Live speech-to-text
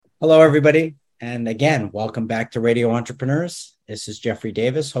Hello, everybody. And again, welcome back to Radio Entrepreneurs. This is Jeffrey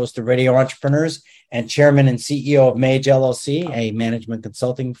Davis, host of Radio Entrepreneurs and chairman and CEO of MAGE LLC, a management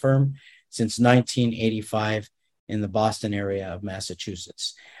consulting firm since 1985 in the Boston area of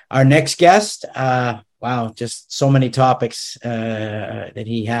Massachusetts. Our next guest, just so many topics that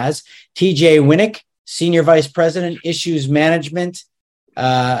he has. TJ Winick, Senior Vice President, Issues Management,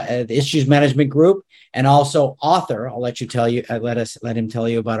 the Issues Management Group, and also author. I'll let him tell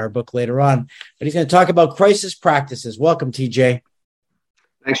you about our book later on. But he's going to talk about crisis practices. Welcome, TJ.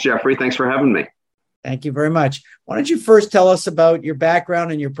 Thanks, Jeffrey. Thanks for having me. Thank you very much. Why don't you first tell us about your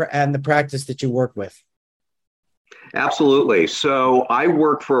background and the practice that you work with? Absolutely. So I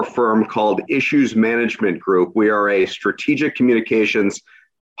work for a firm called Issues Management Group. We are a strategic communications,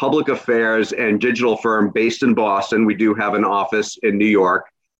 public affairs, and digital firm based in Boston. We do have an office in New York.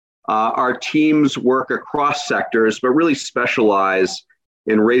 Our teams work across sectors, but really specialize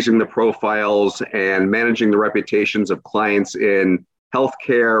in raising the profiles and managing the reputations of clients in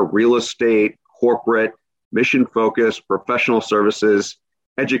healthcare, real estate, corporate, mission-focused, professional services,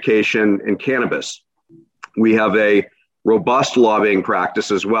 education, and cannabis. We have a robust lobbying practice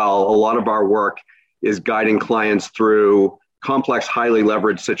as well. A lot of our work is guiding clients through complex, highly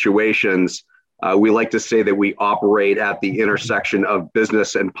leveraged situations. We like to say that we operate at the intersection of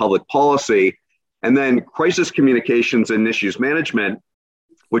business and public policy. And then crisis communications and issues management,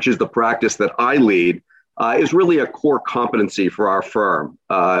 which is the practice that I lead, is really a core competency for our firm,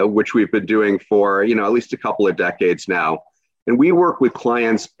 which we've been doing for at least a couple of decades now. And we work with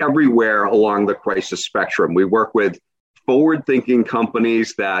clients everywhere along the crisis spectrum. We work with forward-thinking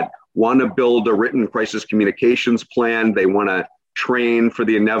companies that want to build a written crisis communications plan. They want to train for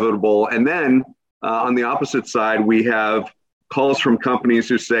the inevitable. And then on the opposite side, we have calls from companies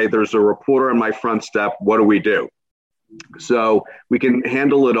who say, there's a reporter on my front step. What do we do? So we can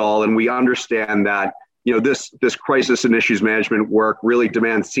handle it all. And we understand that this crisis and issues management work really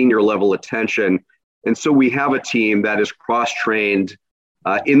demands senior level attention. And so we have a team that is cross-trained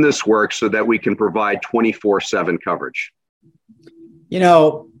in this work so that we can provide 24/7 coverage.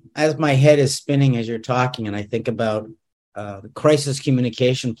 As my head is spinning as you're talking, and I think about the crisis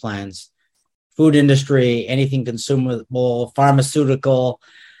communication plans, food industry, anything consumable, pharmaceutical,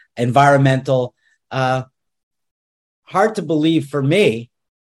 environmental, hard to believe for me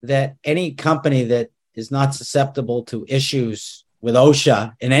that any company that is not susceptible to issues with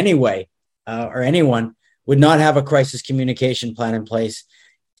OSHA in any way or anyone would not have a crisis communication plan in place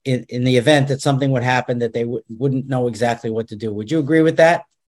in the event that something would happen that they wouldn't know exactly what to do. Would you agree with that?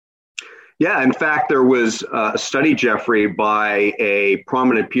 Yeah, in fact, there was a study, Jeffrey, by a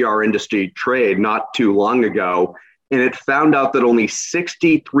prominent PR industry trade not too long ago, and it found out that only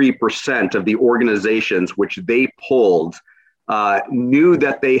 63% of the organizations which they polled knew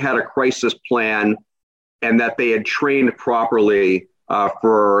that they had a crisis plan and that they had trained properly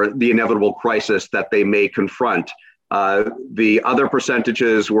for the inevitable crisis that they may confront. The other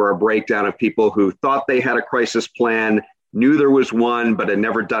percentages were a breakdown of people who thought they had a crisis plan, knew there was one, but had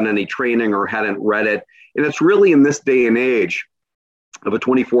never done any training or hadn't read it. And it's really in this day and age of a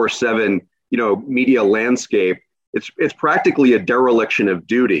 24/7, media landscape, it's practically a dereliction of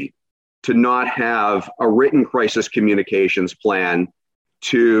duty to not have a written crisis communications plan,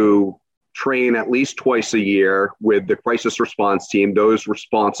 to train at least twice a year with the crisis response team, those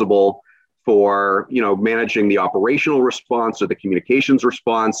responsible for, managing the operational response or the communications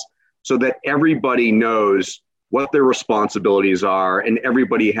response, so that everybody knows what their responsibilities are and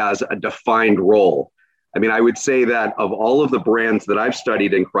everybody has a defined role. I mean, I would say that of all of the brands that I've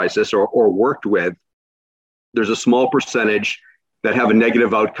studied in crisis or worked with, there's a small percentage that have a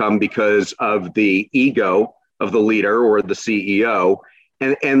negative outcome because of the ego of the leader or the CEO.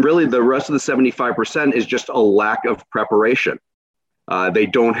 And really the rest of the 75% is just a lack of preparation. They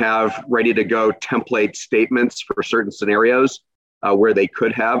don't have ready to go template statements for certain scenarios where they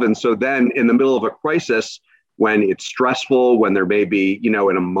could have. And so then in the middle of a crisis, when it's stressful, when there may be,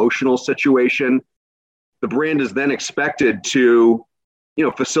 an emotional situation, the brand is then expected to,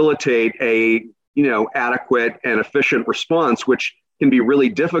 facilitate a, adequate and efficient response, which can be really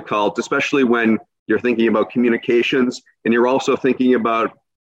difficult, especially when you're thinking about communications and you're also thinking about,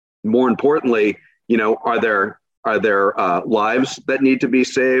 more importantly, are there lives that need to be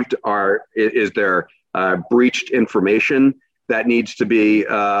saved? Is there breached information that needs to be,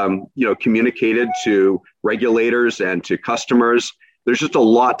 communicated to regulators and to customers? There's just a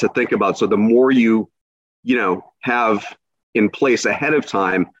lot to think about. So the more you have in place ahead of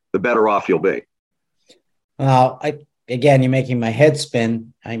time, the better off you'll be. Well, again, you're making my head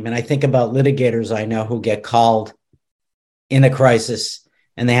spin. I mean, I think about litigators I know who get called in a crisis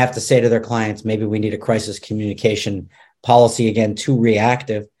and they have to say to their clients, maybe we need a crisis communication policy, again, too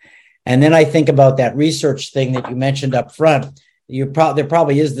reactive. And then I think about that research thing that you mentioned up front. There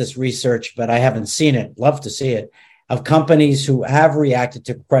probably is this research, but I haven't seen it. Love to see it, of companies who have reacted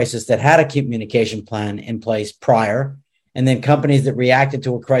to crisis that had a communication plan in place prior, and then companies that reacted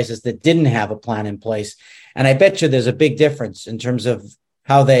to a crisis that didn't have a plan in place. And I bet you there's a big difference in terms of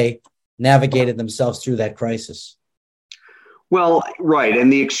how they navigated themselves through that crisis. Well, right.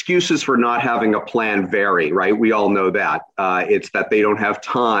 And the excuses for not having a plan vary, right? We all know that. It's that they don't have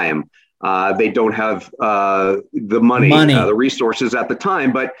time. They don't have the money. The resources at the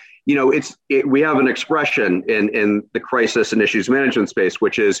time. But, we have an expression in the crisis and issues management space,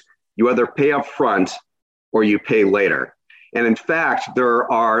 which is you either pay up front or you pay later. And in fact, there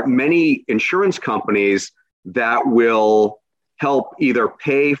are many insurance companies that will help either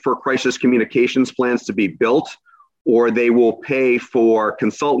pay for crisis communications plans to be built, or they will pay for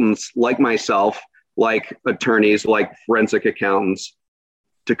consultants like myself, like attorneys, like forensic accountants,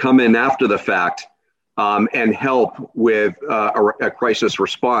 to come in after the fact and help with a crisis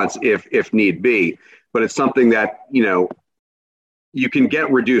response if need be. But it's something that, you can get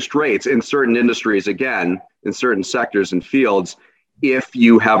reduced rates in certain industries, again, in certain sectors and fields, if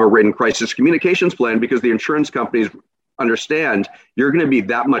you have a written crisis communications plan, because the insurance companies understand you're going to be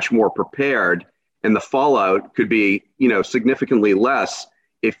that much more prepared, and the fallout could be, significantly less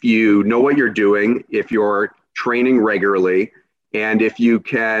if you know what you're doing, if you're training regularly, and if you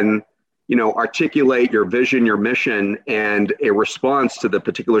can, articulate your vision, your mission, and a response to the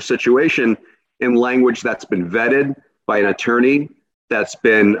particular situation in language that's been vetted by an attorney, that's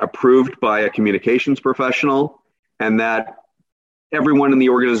been approved by a communications professional, and that everyone in the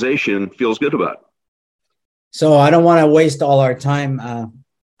organization feels good about. So I don't want to waste all our time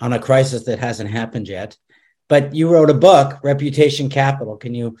on a crisis that hasn't happened yet, but you wrote a book, Reputation Capital.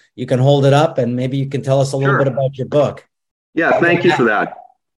 You can hold it up and maybe you can tell us a little bit about your book. Yeah, thank you for that.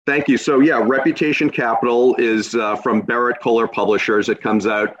 Thank you. So yeah, Reputation Capital is from Barrett Kohler Publishers. It comes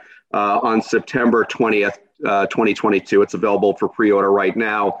out on September 20th, 2022. It's available for pre-order right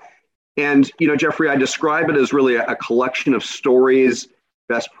now. And, Jeffrey, I describe it as really a collection of stories,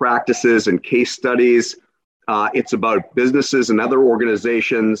 best practices, and case studies. It's about businesses and other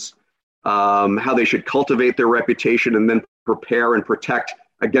organizations, how they should cultivate their reputation and then prepare and protect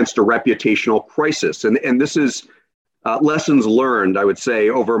against a reputational crisis. And this is lessons learned, I would say,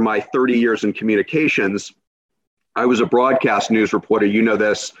 over my 30 years in communications. I was a broadcast news reporter,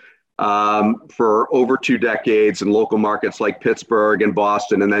 this, for over 2 decades in local markets like Pittsburgh and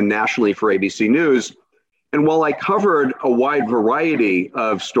Boston, and then nationally for ABC News. And while I covered a wide variety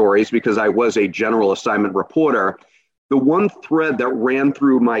of stories because I was a general assignment reporter, the one thread that ran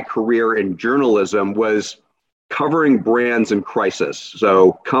through my career in journalism was covering brands in crisis.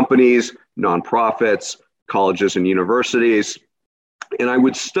 So companies, nonprofits, colleges and universities. And I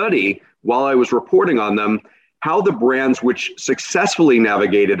would study, while I was reporting on them, how the brands which successfully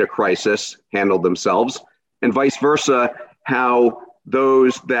navigated a crisis handled themselves, and vice versa, how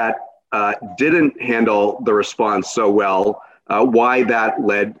those that didn't handle the response so well, why that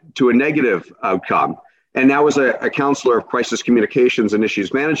led to a negative outcome. And now as a counselor of crisis communications and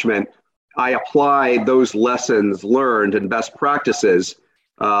issues management, I apply those lessons learned and best practices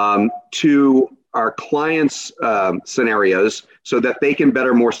to our clients' scenarios so that they can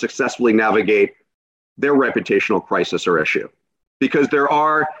better, more successfully navigate their reputational crisis or issue. Because there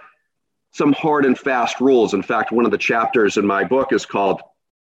are some hard and fast rules. In fact, one of the chapters in my book is called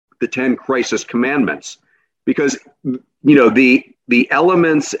The 10 Crisis Commandments, because the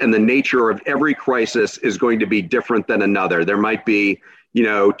elements and the nature of every crisis is going to be different than another. There might be,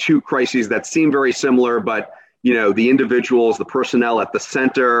 2 crises that seem very similar, but, the individuals, the personnel at the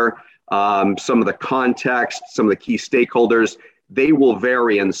center, some of the context, some of the key stakeholders, they will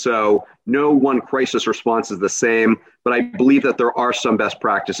vary. And so no one crisis response is the same, but I believe that there are some best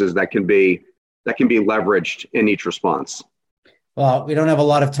practices that can be leveraged in each response. Well, we don't have a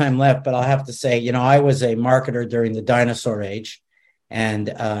lot of time left, but I'll have to say, I was a marketer during the dinosaur age, and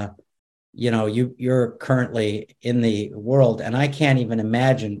you're currently in the world, and I can't even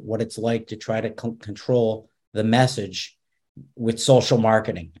imagine what it's like to try to control the message with social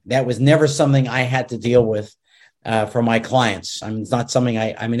marketing. That was never something I had to deal with for my clients. It's not something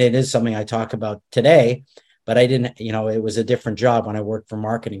it is something I talk about today, but I didn't, it was a different job when I worked for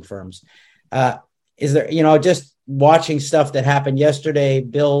marketing firms. Is there, just watching stuff that happened yesterday,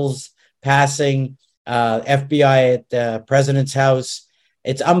 bills passing, FBI at the president's house.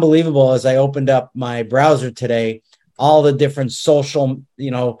 It's unbelievable. As I opened up my browser today, all the different social,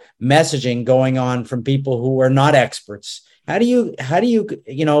 messaging going on from people who are not experts How do you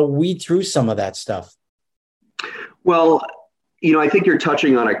weed through some of that stuff? Well, I think you're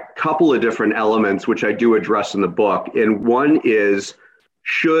touching on a couple of different elements, which I do address in the book. And one is,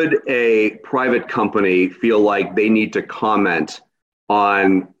 should a private company feel like they need to comment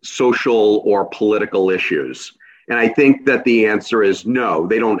on social or political issues? And I think that the answer is no,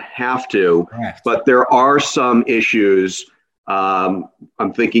 they don't have to. Correct. But there are some issues. I'm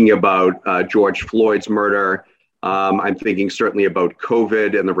thinking about George Floyd's murder. I'm thinking certainly about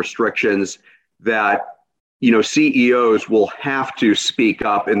COVID and the restrictions that CEOs will have to speak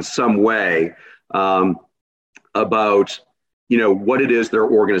up in some way about what it is their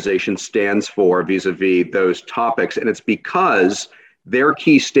organization stands for vis-a-vis those topics, and it's because their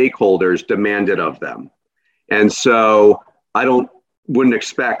key stakeholders demand it of them. And so I wouldn't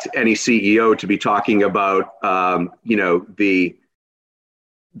expect any CEO to be talking about the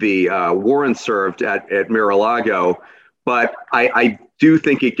warrant served at Mar-a-Lago, but I do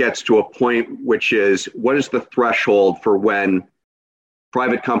think it gets to a point which is, what is the threshold for when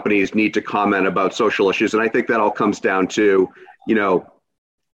private companies need to comment about social issues? And I think that all comes down to,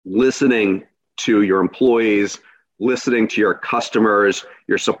 listening to your employees, listening to your customers,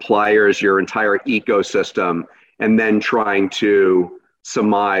 your suppliers, your entire ecosystem, and then trying to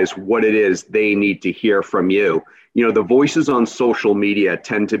surmise what it is they need to hear from you. The voices on social media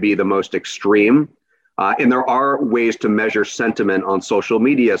tend to be the most extreme. And there are ways to measure sentiment on social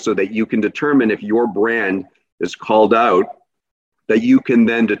media so that you can determine if your brand is called out, that you can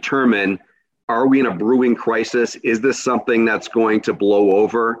then determine, are we in a brewing crisis? Is this something that's going to blow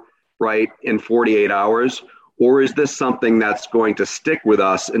over, right, in 48 hours? Or is this something that's going to stick with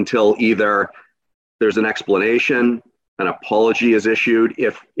us until either there's an explanation, an apology is issued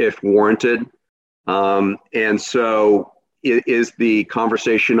if warranted? And so is the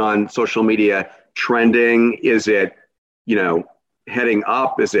conversation on social media trending? Is it, heading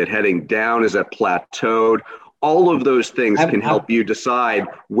up? Is it heading down? Is it plateaued? All of those things can help you decide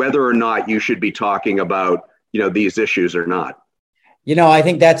whether or not you should be talking about, these issues or not. I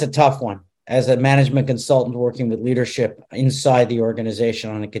think that's a tough one. As a management consultant working with leadership inside the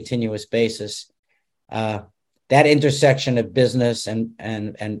organization on a continuous basis, that intersection of business and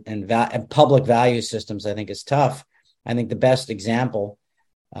public value systems, I think, is tough. I think the best example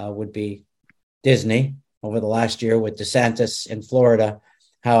would be Disney over the last year with DeSantis in Florida,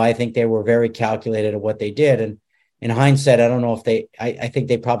 how I think they were very calculated at what they did. And in hindsight, I don't know if I think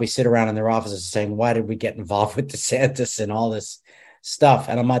they probably sit around in their offices saying, why did we get involved with DeSantis and all this stuff?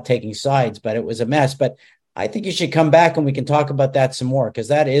 And I'm not taking sides, but it was a mess. But I think you should come back and we can talk about that some more, because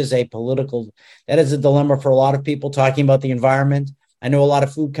that is a dilemma for a lot of people talking about the environment. I know a lot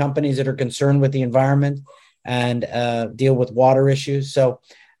of food companies that are concerned with the environment and deal with water issues. So,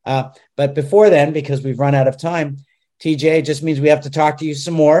 but before then, because we've run out of time, TJ, just means we have to talk to you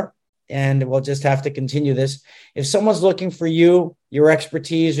some more, and we'll just have to continue this. If someone's looking for you, your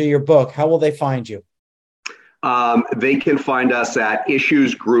expertise, or your book, how will they find you? They can find us at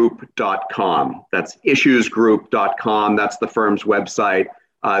issuesgroup.com. That's issuesgroup.com. That's the firm's website.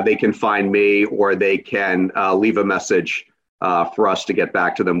 They can find me, or they can leave a message for us to get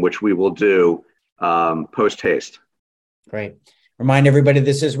back to them, which we will do post haste. Great. Remind everybody,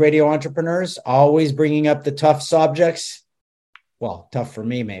 this is Radio Entrepreneurs, always bringing up the tough subjects. Well, tough for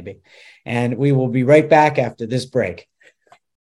me, maybe. And we will be right back after this break.